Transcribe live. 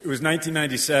was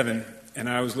 1997, and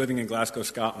I was living in Glasgow,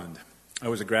 Scotland. I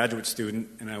was a graduate student,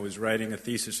 and I was writing a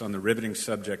thesis on the riveting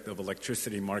subject of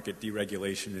electricity market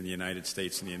deregulation in the United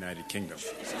States and the United Kingdom.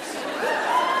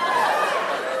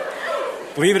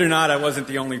 Believe it or not, I wasn't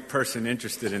the only person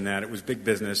interested in that. It was big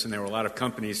business, and there were a lot of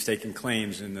companies staking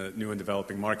claims in the new and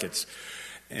developing markets.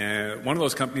 And one of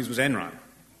those companies was Enron.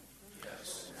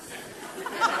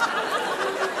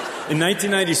 In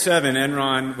 1997,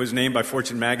 Enron was named by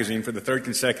Fortune magazine for the third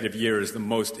consecutive year as the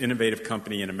most innovative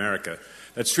company in America.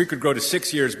 That streak would grow to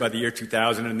 6 years by the year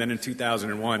 2000, and then in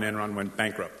 2001, Enron went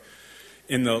bankrupt.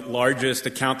 In the largest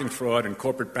accounting fraud and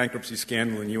corporate bankruptcy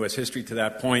scandal in U.S. history to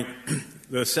that point,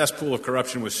 the cesspool of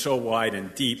corruption was so wide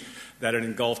and deep that it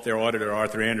engulfed their auditor,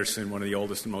 Arthur Andersen, one of the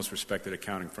oldest and most respected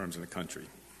accounting firms in the country.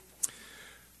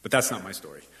 But that's not my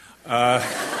story.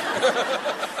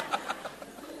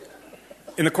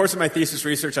 In the course of my thesis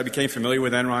research, I became familiar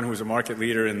with Enron, who was a market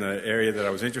leader in the area that I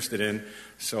was interested in.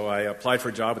 So I applied for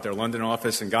a job at their London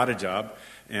office and got a job.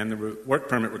 And the work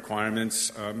permit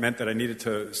requirements meant that I needed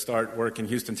to start work in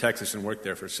Houston, Texas, and work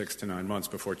there for 6 to 9 months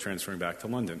before transferring back to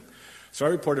London. So I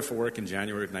reported for work in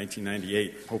January of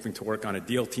 1998, hoping to work on a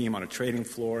deal team on a trading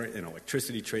floor in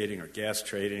electricity trading or gas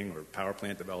trading or power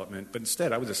plant development. But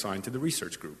instead, I was assigned to the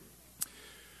research group.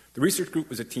 The research group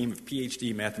was a team of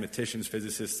PhD mathematicians,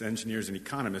 physicists, engineers, and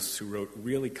economists who wrote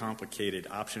really complicated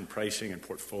option pricing and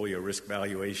portfolio risk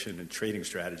valuation and trading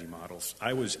strategy models.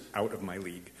 I was out of my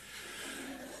league.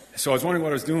 So I was wondering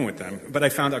what I was doing with them, but I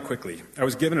found out quickly. I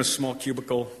was given a small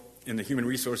cubicle in the Human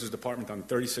Resources Department on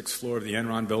the 36th floor of the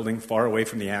Enron building, far away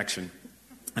from the action.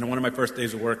 And on one of my first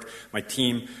days of work, my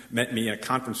team met me in a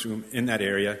conference room in that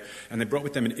area, and they brought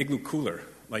with them an igloo cooler,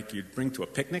 like you'd bring to a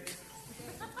picnic.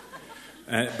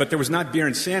 But there was not beer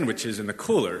and sandwiches in the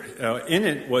cooler. In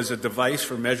it was a device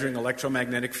for measuring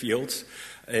electromagnetic fields,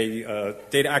 a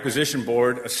data acquisition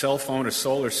board, a cell phone, a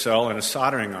solar cell, and a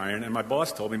soldering iron. And my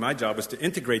boss told me my job was to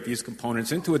integrate these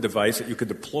components into a device that you could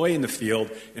deploy in the field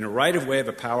in a right-of-way of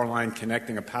a power line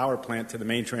connecting a power plant to the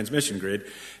main transmission grid.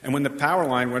 And when the power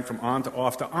line went from on to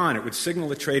off to on, it would signal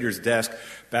the trader's desk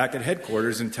back at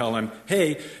headquarters and tell him,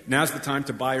 hey, now's the time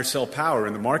to buy or sell power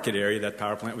in the market area that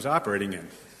power plant was operating in.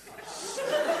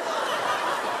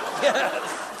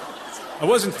 I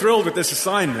wasn't thrilled with this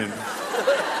assignment.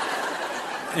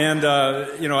 And,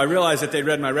 I realized that they'd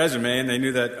read my resume, and they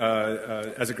knew that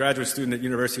as a graduate student at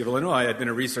University of Illinois, I'd been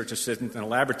a research assistant and a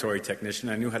laboratory technician.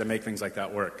 I knew how to make things like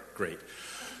that work. Great.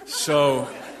 So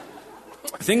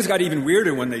things got even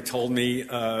weirder when they told me,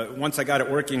 once I got it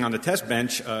working on the test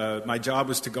bench, my job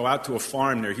was to go out to a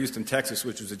farm near Houston, Texas,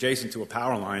 which was adjacent to a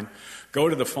power line, go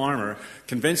to the farmer,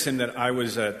 convince him that I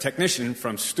was a technician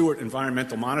from Stewart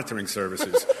Environmental Monitoring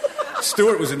Services.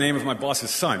 Stewart was the name of my boss's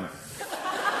son.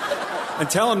 And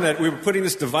tell him that we were putting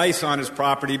this device on his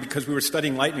property because we were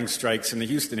studying lightning strikes in the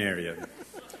Houston area.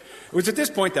 It was at this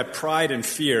point that pride and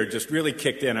fear just really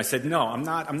kicked in. I said, no, I'm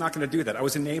not going to do that. I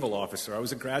was a naval officer. I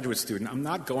was a graduate student. I'm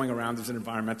not going around as an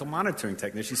environmental monitoring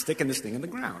technician sticking this thing in the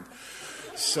ground.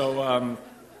 So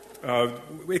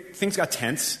things got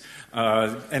tense,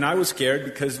 and I was scared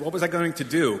because what was I going to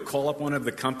do? Call up one of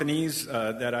the companies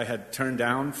that I had turned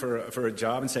down for a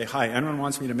job and say, hi, Enron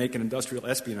wants me to make an industrial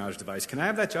espionage device. Can I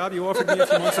have that job you offered me a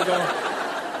few months ago?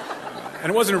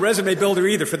 And it wasn't a resume builder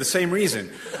either for the same reason.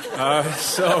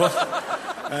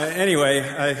 Anyway,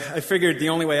 I figured the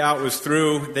only way out was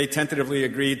through. They tentatively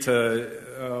agreed to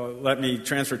let me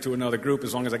transfer to another group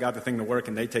as long as I got the thing to work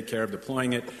and they take care of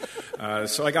deploying it.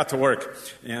 So I got to work.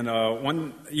 And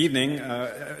one evening,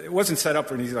 it wasn't set up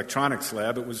for an electronics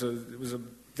lab. It was a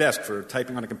desk for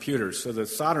typing on a computer. So the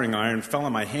soldering iron fell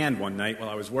on my hand one night while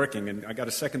I was working, and I got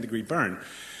a second-degree burn.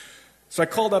 So I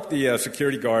called up the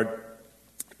security guard,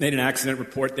 made an accident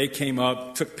report. They came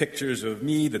up, took pictures of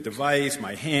me, the device,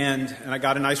 my hand, and I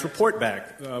got a nice report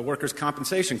back, workers'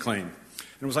 compensation claim.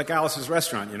 And it was like Alice's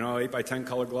Restaurant, 8 by 10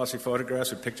 color glossy photographs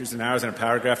with pictures and arrows and a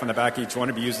paragraph on the back of each one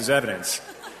to be used as evidence.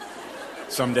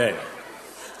 Someday.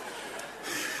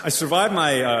 I survived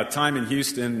my time in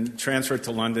Houston, transferred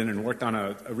to London, and worked on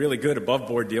a really good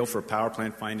above-board deal for power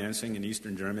plant financing in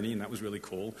eastern Germany, and that was really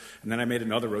cool. And then I made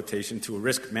another rotation to a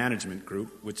risk management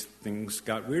group, which things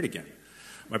got weird again.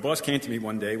 My boss came to me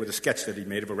one day with a sketch that he'd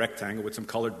made of a rectangle with some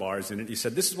colored bars in it. He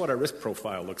said, this is what our risk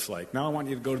profile looks like. Now I want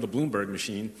you to go to the Bloomberg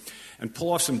machine and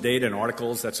pull off some data and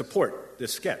articles that support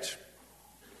this sketch.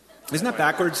 Isn't that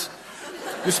backwards?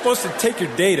 You're supposed to take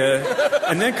your data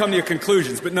and then come to your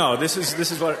conclusions. But no, this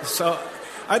is what... So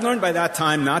I'd learned by that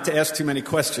time not to ask too many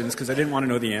questions because I didn't want to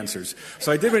know the answers. So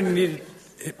I did what he needed...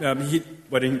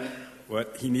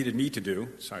 what he needed me to do,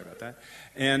 sorry about that,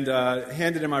 and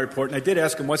handed him my report. And I did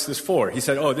ask him, what's this for? He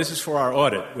said, oh, this is for our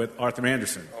audit with Arthur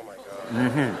Andersen. Oh, my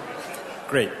God. Mm-hmm.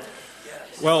 Great.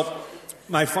 Well,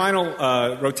 my final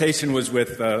rotation was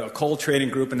with a coal trading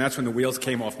group, and that's when the wheels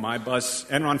came off my bus.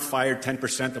 Enron fired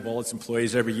 10% of all its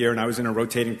employees every year, and I was in a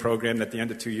rotating program that at the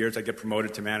end of 2 years I'd get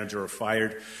promoted to manager or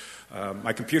fired.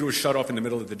 My computer was shut off in the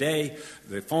middle of the day.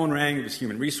 The phone rang. It was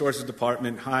Human Resources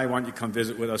Department. Hi, why don't you come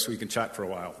visit with us so we can chat for a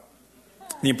while?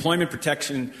 The employment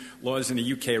protection laws in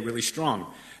the UK are really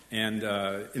strong. And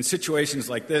in situations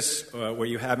like this, where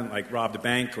you haven't robbed a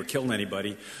bank or killed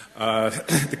anybody,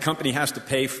 the company has to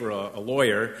pay for a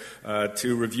lawyer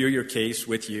to review your case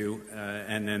with you,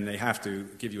 and then they have to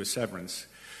give you a severance.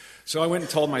 So I went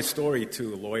and told my story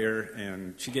to a lawyer,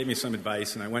 and she gave me some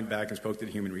advice, and I went back and spoke to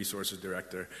the Human Resources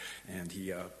Director, and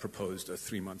he proposed a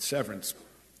 3-month severance.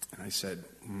 And I said,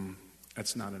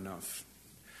 that's not enough.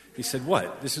 He said,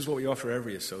 what? This is what we offer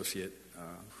every associate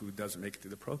who doesn't make it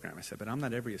through the program. I said, but I'm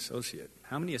not every associate.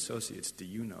 How many associates do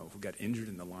you know who got injured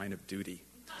in the line of duty?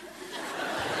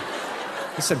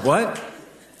 He said, what?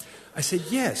 I said,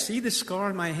 yeah, see this scar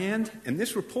on my hand? And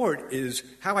this report is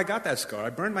how I got that scar. I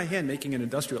burned my hand making an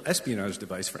industrial espionage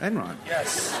device for Enron.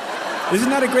 Yes. Isn't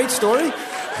that a great story?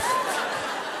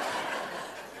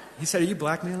 He said, are you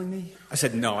blackmailing me? I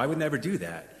said, no, I would never do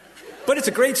that. But it's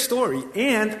a great story,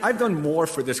 and I've done more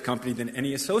for this company than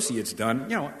any associate's done.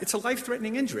 You know, it's a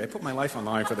life-threatening injury. I put my life on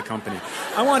the line for the company.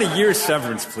 I want a year's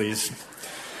severance, please.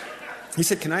 He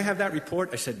said, can I have that report?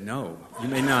 I said, no, you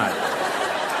may not.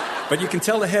 But you can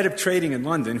tell the head of trading in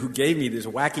London, who gave me this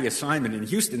wacky assignment in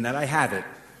Houston, that I have it,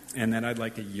 and that I'd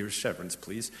like a year's severance,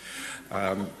 please.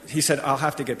 He said, I'll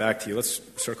have to get back to you. Let's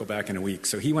circle back in a week.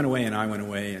 So he went away, and I went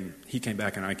away, and he came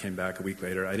back, and I came back a week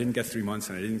later. I didn't get 3 months,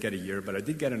 and I didn't get a year, but I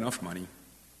did get enough money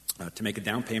to make a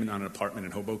down payment on an apartment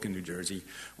in Hoboken, New Jersey,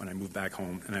 when I moved back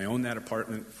home. And I owned that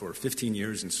apartment for 15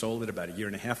 years and sold it about a year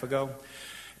and a half ago.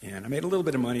 And I made a little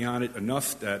bit of money on it,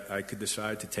 enough that I could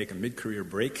decide to take a mid-career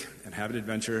break and have an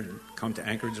adventure, and come to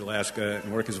Anchorage, Alaska,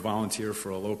 and work as a volunteer for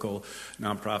a local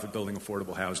nonprofit building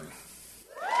affordable housing.